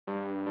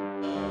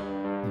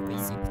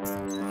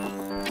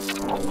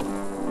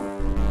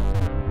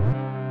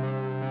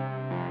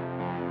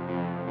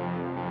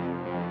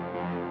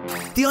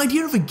The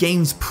idea of a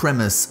game's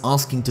premise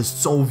asking to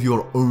solve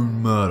your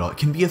own murder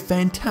can be a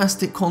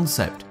fantastic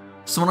concept.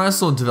 So when I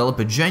saw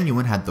developer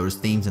Genuine had those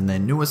themes in their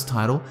newest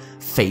title,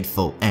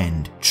 Fateful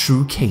and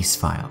True Case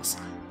Files,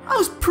 I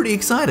was pretty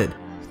excited.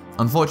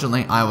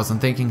 Unfortunately, I wasn't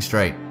thinking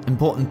straight.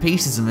 Important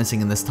pieces are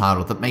missing in this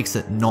title that makes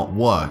it not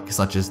work,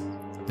 such as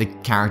the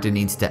character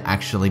needs to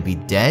actually be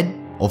dead,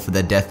 or for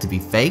their death to be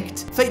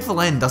faked.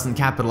 Fateful End doesn't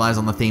capitalize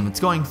on the theme it's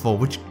going for,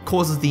 which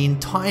causes the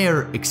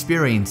entire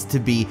experience to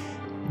be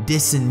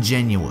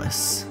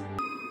disingenuous.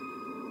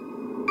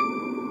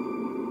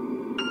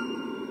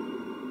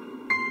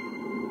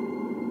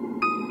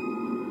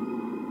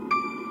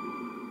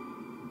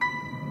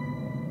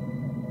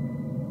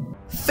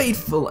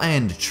 Fateful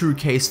and True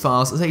Case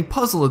Files is a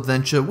puzzle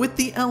adventure with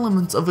the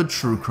elements of a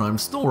true crime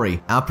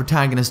story. Our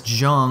protagonist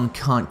Zhang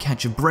can't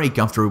catch a break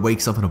after he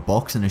wakes up in a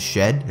box in a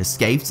shed,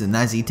 escapes, and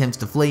as he attempts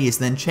to flee is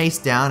then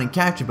chased down and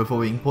captured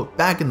before being put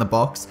back in the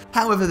box.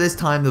 However, this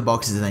time the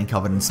box is then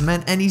covered in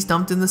cement and he's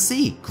dumped in the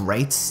sea.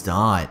 Great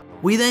start.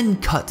 We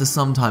then cut to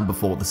some time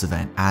before this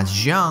event, as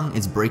Zhang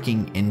is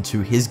breaking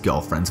into his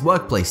girlfriend's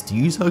workplace to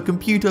use her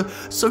computer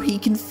so he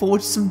can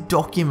forge some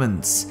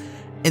documents.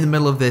 In the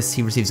middle of this,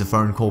 he receives a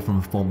phone call from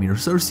a former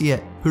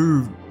associate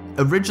who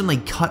originally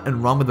cut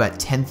and run with about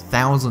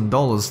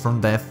 $10,000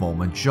 from their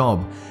former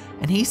job,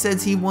 and he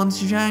says he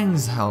wants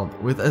Zhang's help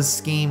with a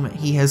scheme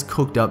he has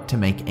cooked up to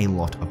make a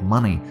lot of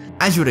money.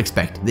 As you would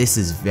expect, this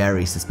is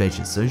very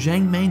suspicious, so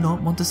Zhang may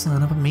not want to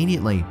sign up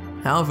immediately.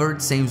 However,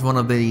 it seems one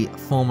of the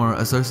former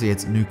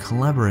associates' new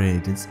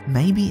collaborators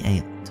may be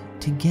able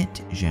to get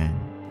Zhang.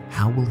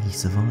 How will he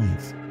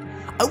survive?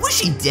 I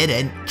wish he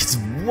didn't, because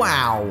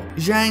wow,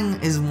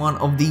 Zhang is one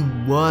of the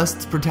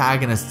worst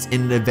protagonists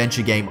in an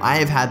adventure game I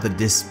have had the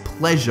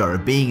displeasure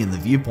of being in the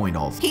viewpoint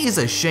of. He is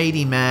a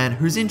shady man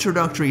whose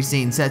introductory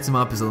scene sets him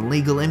up as a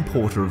legal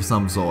importer of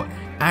some sort.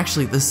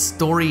 Actually, the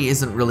story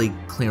isn't really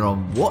clear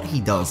on what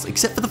he does,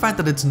 except for the fact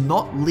that it's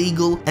not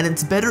legal and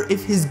it's better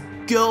if his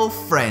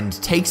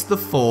girlfriend takes the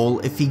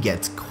fall if he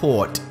gets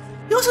caught.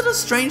 He also does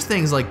strange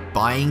things like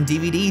buying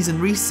DVDs and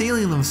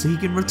resealing them so he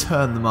can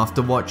return them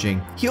after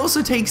watching. He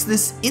also takes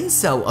this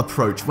incel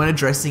approach when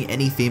addressing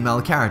any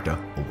female character,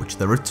 of which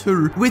there are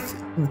two,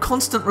 with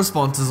constant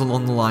responses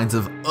along the lines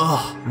of,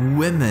 ugh,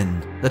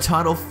 women. The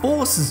title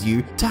forces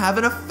you to have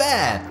an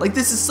affair, like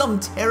this is some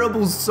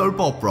terrible soap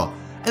opera.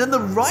 And then the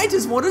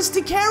writers want us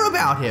to care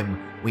about him.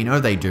 We know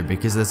they do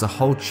because there's a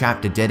whole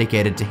chapter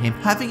dedicated to him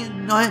having a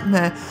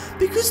nightmare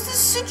because the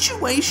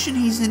situation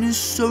he's in is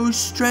so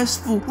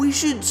stressful. We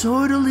should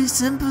totally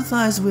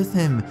sympathize with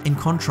him. In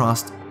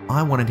contrast,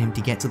 I wanted him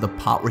to get to the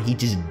part where he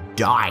just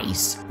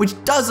dies,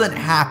 which doesn't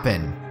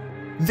happen.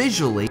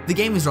 Visually, the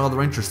game is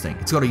rather interesting.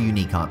 It's got a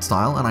unique art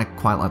style and I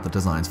quite like the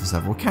designs for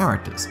several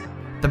characters.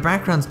 The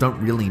backgrounds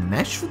don't really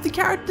mesh with the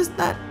characters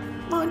that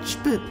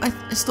much, but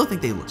I still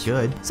think they look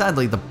good.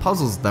 Sadly, the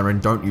puzzles they're in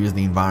don't use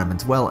the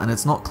environments well, and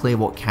it's not clear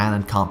what can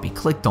and can't be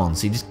clicked on,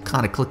 so you just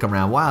kind of click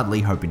around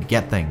wildly hoping to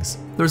get things.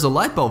 There's a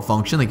light bulb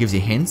function that gives you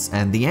hints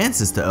and the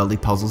answers to early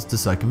puzzles to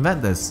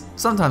circumvent this.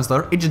 Sometimes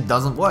though, it just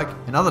doesn't work,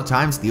 and other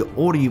times the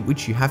order in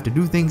which you have to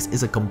do things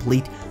is a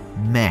complete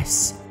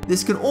mess.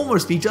 This can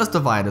almost be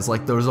justified as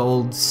like those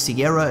old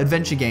Sierra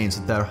adventure games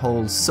with their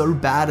whole so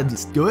bad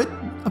it's good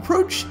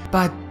approach,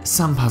 but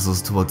some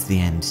puzzles towards the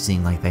end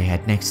seem like they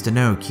had next to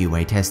no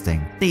QA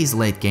testing. These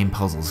late game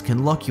puzzles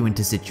can lock you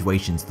into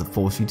situations that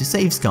force you to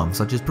save scum,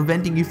 such as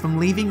preventing you from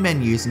leaving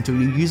menus until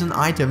you use an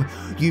item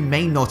you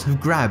may not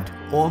have grabbed,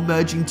 or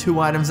merging two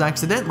items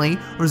accidentally,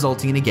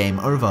 resulting in a game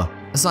over.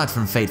 Aside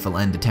from Fateful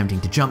End attempting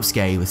to jump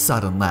scare you with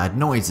sudden loud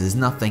noises,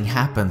 nothing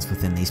happens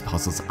within these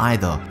puzzles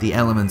either. The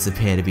elements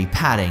appear to be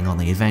padding on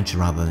the adventure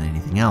rather than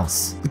anything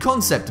else. The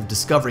concept of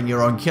discovering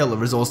your own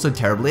killer is also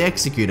terribly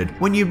executed.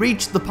 When you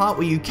reach the part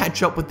where you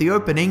catch up with the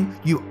opening,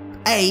 you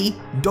A,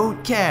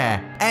 don't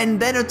care, and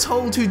then are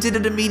told who did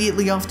it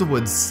immediately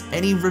afterwards.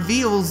 Any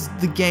reveals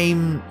the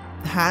game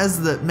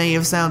has that may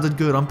have sounded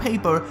good on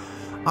paper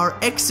are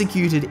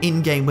executed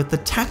in-game with the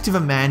tact of a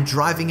man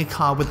driving a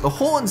car with the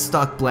horn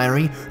stuck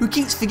blaring who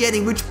keeps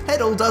forgetting which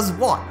pedal does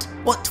what.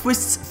 What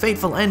twists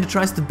Fateful End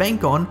tries to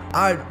bank on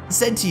are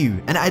said to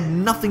you and add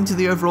nothing to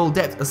the overall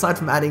depth aside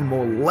from adding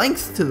more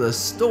length to the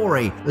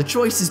story. The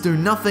choices do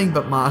nothing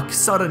but mark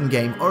sudden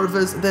game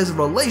overs. There's a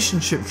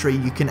relationship tree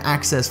you can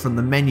access from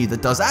the menu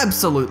that does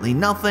absolutely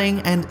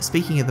nothing, and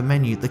speaking of the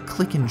menu, the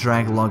click and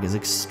drag log is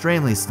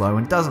extremely slow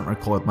and doesn't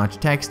record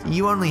much text.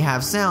 You only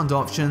have sound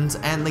options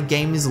and the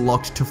game is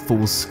locked to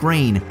full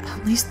screen.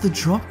 At least the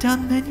drop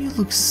down menu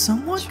looks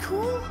somewhat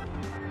cool.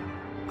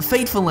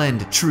 Fateful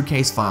End True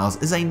Case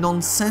Files is a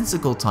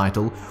nonsensical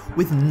title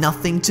with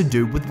nothing to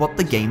do with what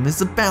the game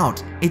is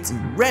about. It's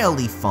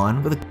rarely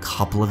fun with a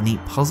couple of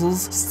neat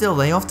puzzles. Still,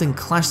 they often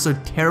clash so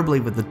terribly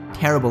with the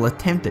terrible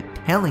attempt at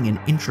telling an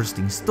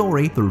interesting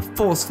story through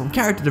forceful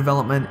character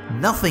development,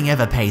 nothing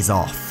ever pays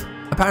off.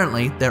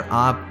 Apparently, there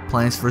are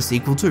plans for a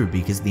sequel too,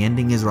 because the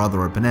ending is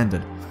rather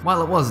open-ended.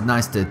 While it was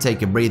nice to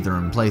take a breather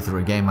and play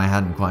through a game I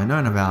hadn't quite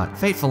known about,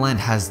 Fateful End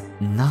has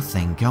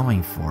nothing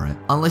going for it.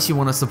 Unless you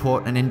want to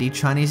support an indie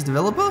Chinese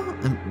developer,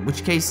 in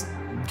which case,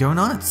 go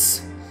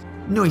nuts.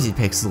 Noisy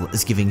Pixel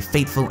is giving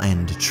Fateful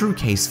End True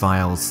Case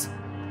Files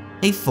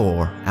a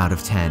 4 out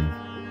of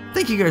 10.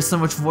 Thank you guys so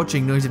much for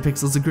watching. Noisy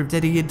Pixel is a group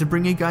dedicated to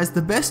bring you guys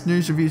the best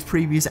news, reviews,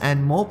 previews,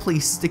 and more.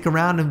 Please stick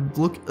around and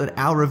look at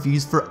our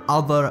reviews for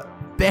other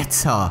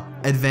better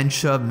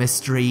adventure,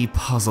 mystery,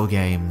 puzzle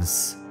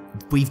games.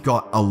 We've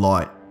got a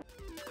lot.